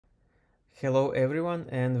Hello everyone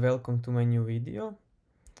and welcome to my new video.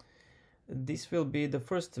 This will be the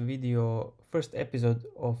first episode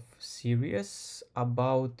of series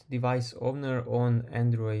about device owner on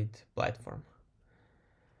Android platform.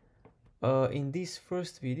 In this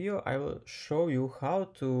first video I will show you how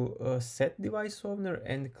to set device owner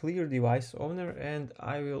and clear device owner, and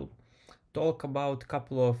I will talk about a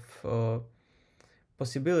couple of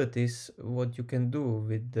possibilities what you can do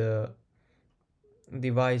with the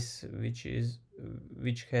device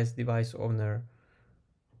which has device owner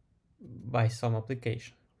by some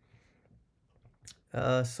application.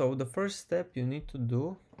 So the first step you need to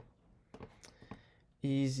do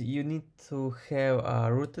is you need to have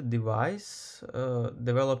a rooted device.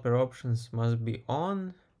 Developer options must be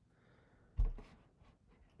on,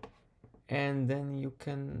 and then you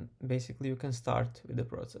can start with the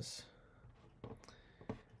process.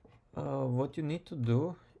 What you need to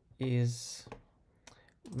do is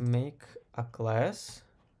make a class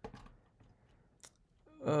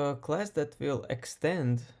that will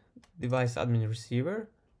extend device admin receiver.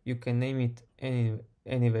 You can name it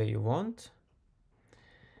any way you want,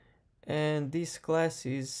 and this class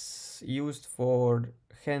is used for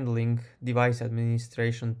handling device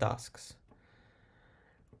administration tasks.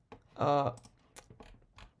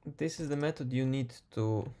 This is the method you need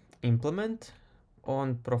to implement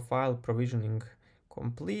on profile provisioning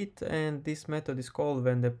complete, and this method is called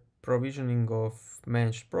when the provisioning of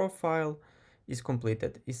managed profile is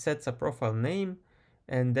completed. It sets a profile name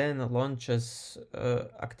and then launches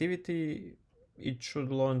activity. It should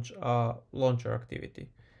launch a launcher activity,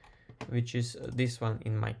 which is this one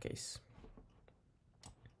in my case.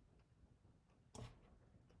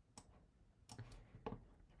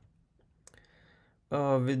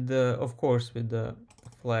 With the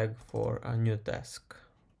flag for a new task.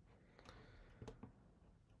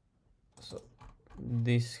 So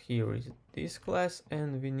this here is this class,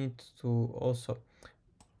 and we need to also,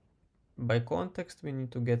 by context, we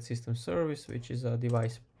need to get system service, which is a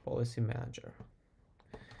device policy manager.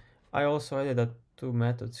 I also added two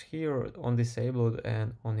methods here, on disabled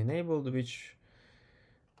and on enabled, which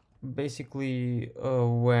basically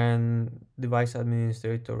when device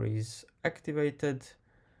administrator is activated,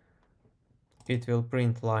 it will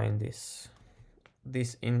print line this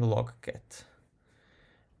in logcat.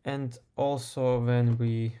 And also when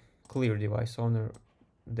we clear device owner,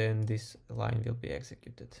 then this line will be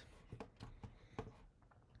executed.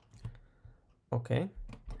 Okay.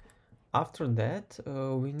 After that,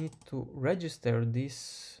 we need to register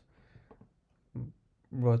this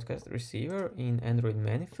broadcast receiver in Android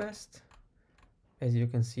manifest. As you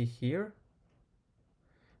can see here,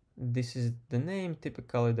 this is the name,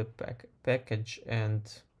 typically the package and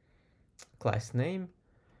class name.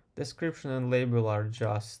 Description and label are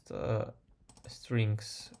just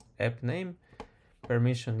strings app name.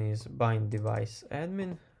 Permission is bind device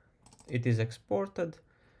admin. It is exported.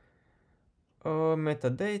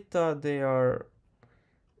 Metadata,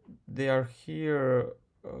 they are here.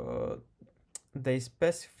 They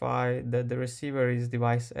specify that the receiver is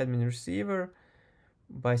device admin receiver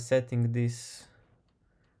by setting this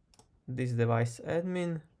device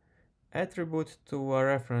admin attribute to a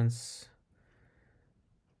reference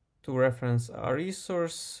a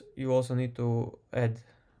resource. You also need to add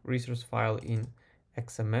resource file in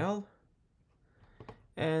XML,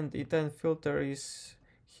 and event filter is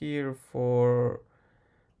here for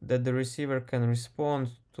that the receiver can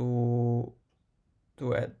respond to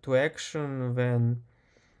action when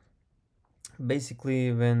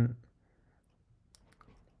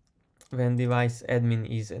device admin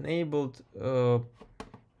is enabled.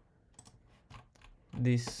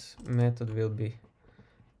 This method will be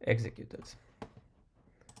executed.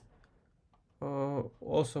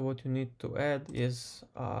 Also, what you need to add is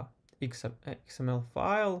a XML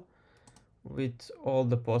file with all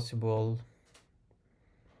the possible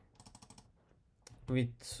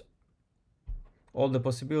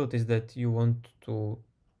possibilities that you want to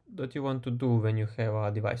do when you have a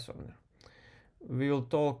device owner. We will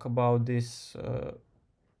talk about this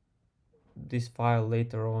file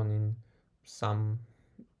later on in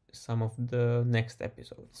some of the next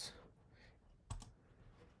episodes.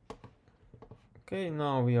 Okay,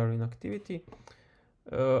 now we are in activity.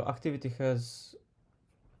 Activity has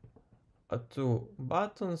two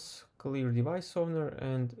buttons, clear device owner,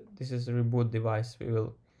 and this is reboot device. We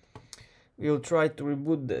will try to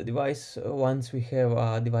reboot the device once we have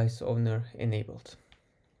a device owner enabled.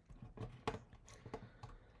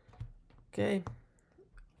 Okay,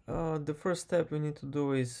 the first step we need to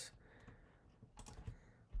do is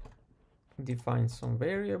define some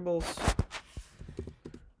variables.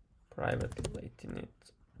 Private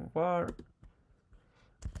lateinit var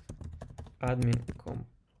admin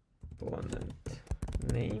component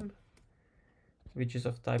name, which is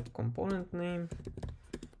of type component name,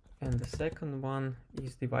 and the second one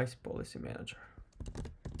is device policy manager.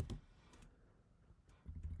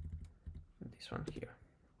 This one here.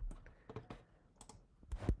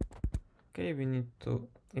 Okay, we need to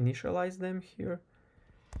initialize them here.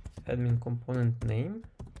 Admin component name,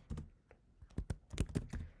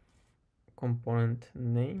 component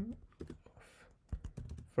name of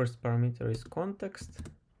first parameter is context,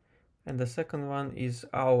 and the second one is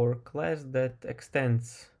our class that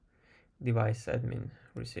extends device admin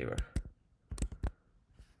receiver.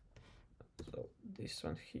 So this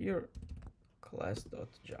one here,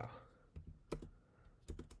 class.java.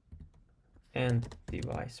 And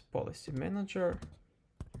device policy manager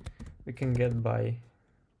we can get by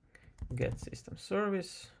get system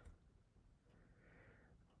service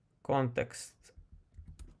context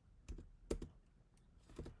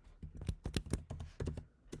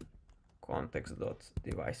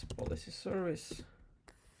context.device policy service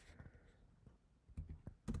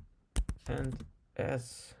and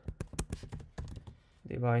as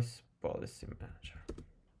device policy manager.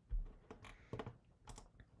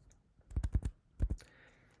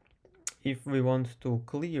 If we want to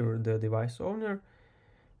clear the device owner,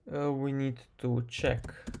 we need to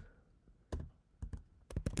check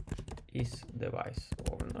is device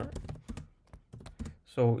owner.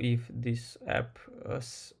 So if this app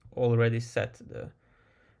has already set the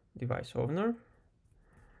device owner,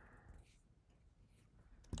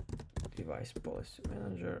 device policy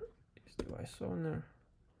manager is device owner,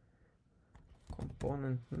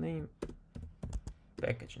 component name,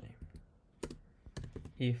 package name.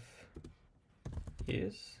 If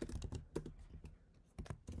is,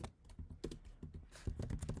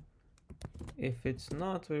 if it's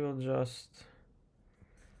not, we will just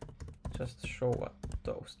show a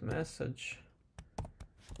toast message,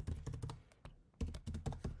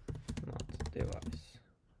 not device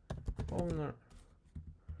owner.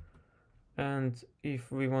 And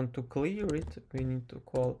if we want to clear it, we need to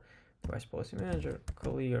call device policy manager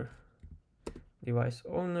clear device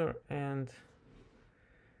owner, and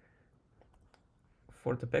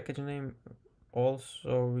for the package name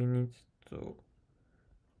also we need to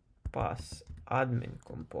pass admin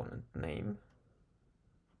component name,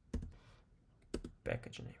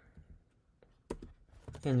 package name.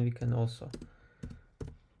 And we can also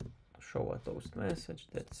show a toast message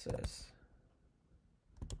that says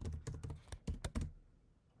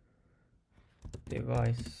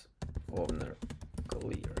device owner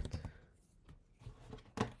cleared.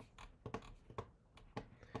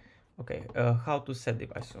 Okay, how to set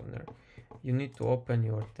device owner? You need to open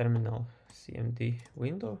your terminal CMD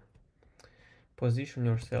window, position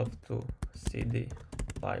yourself to CD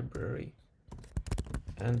library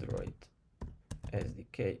Android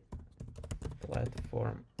SDK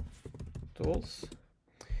platform tools.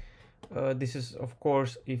 This is of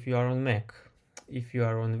course if you are on Mac. If you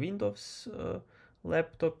are on Windows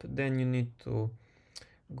laptop, then you need to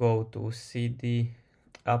go to CD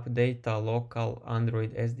update local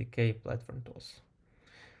Android SDK platform tools.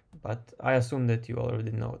 But I assume that you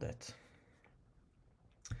already know that.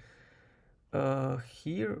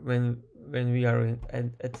 Here, when we are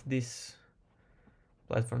at this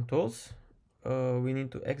platform tools, we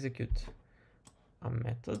need to execute a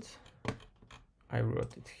method. I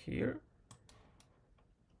wrote it here.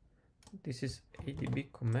 This is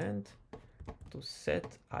adb command to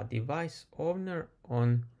set a device owner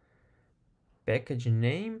on package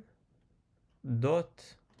name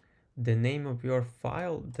dot the name of your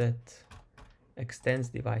file that extends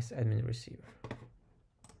device admin receiver.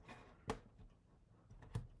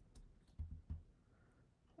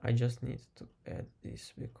 I just need to add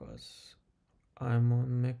this because I'm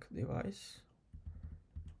on Mac device.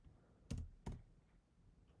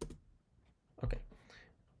 Okay.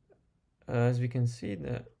 As we can see,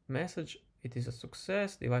 the message, it is a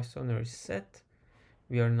success, device owner is set.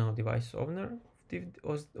 We are now device owner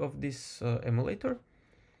of this emulator.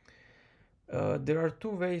 There are two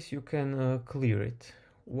ways you can clear it.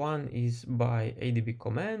 One is by adb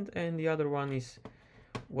command, and the other one is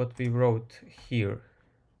what we wrote here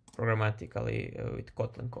programmatically with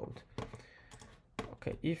Kotlin code.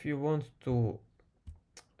 Okay, if you want to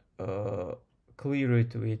clear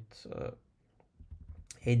it with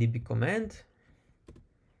adb command,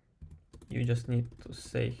 you just need to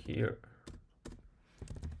say here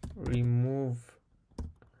remove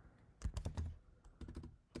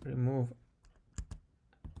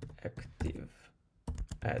active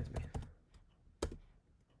admin,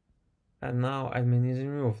 and now admin is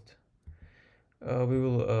removed. We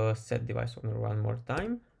will set device owner one more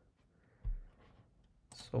time.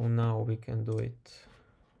 So now we can do it.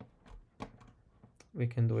 We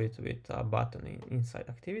can do it with a button inside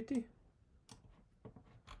activity.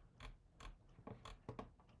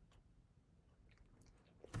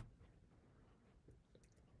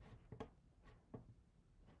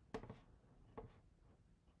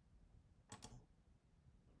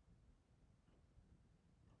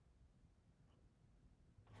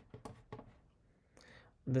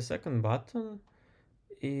 The second button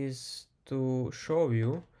is to show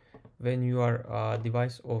you when you are a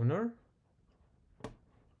device owner.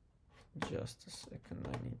 Just a second,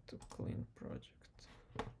 I need to clean project.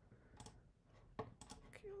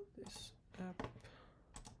 Kill this app.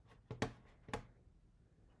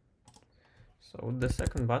 So the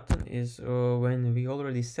second button is when we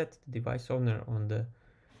already set the device owner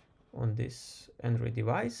on this Android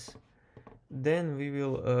device. Then we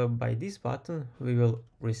will, by this button, we will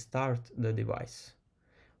restart the device.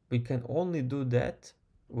 We can only do that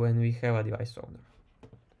when we have a device owner.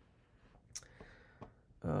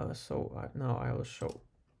 Now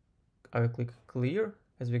I will click clear.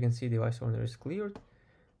 As we can see, device owner is cleared.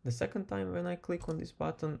 The second time when I click on this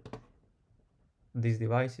button, this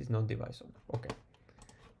device is not device owner.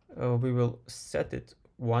 Okay. We will set it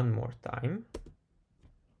one more time.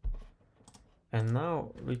 And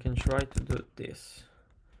now we can try to do this.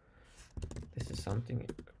 This is something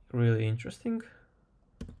really interesting.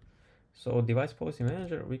 So device policy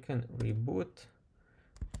manager, we can reboot,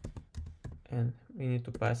 and we need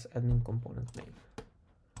to pass admin component name.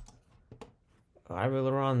 I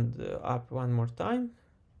will run the app one more time.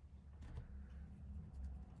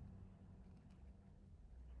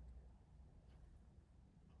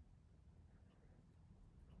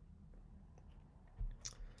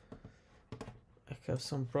 I have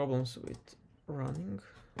some problems with running.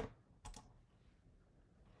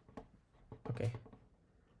 Okay.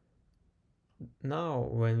 Now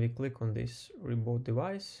when we click on this reboot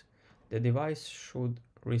device, the device should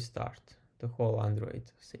restart the whole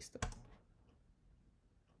Android system.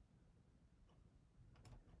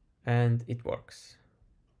 And it works.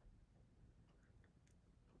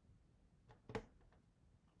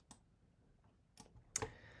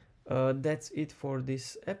 That's it for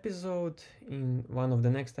this episode. In one of the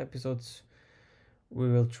next episodes, we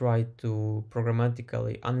will try to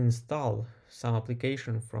programmatically uninstall some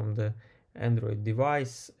application from the Android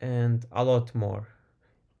device and a lot more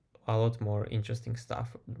interesting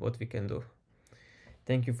stuff what we can do.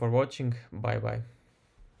 Thank you for watching. Bye bye.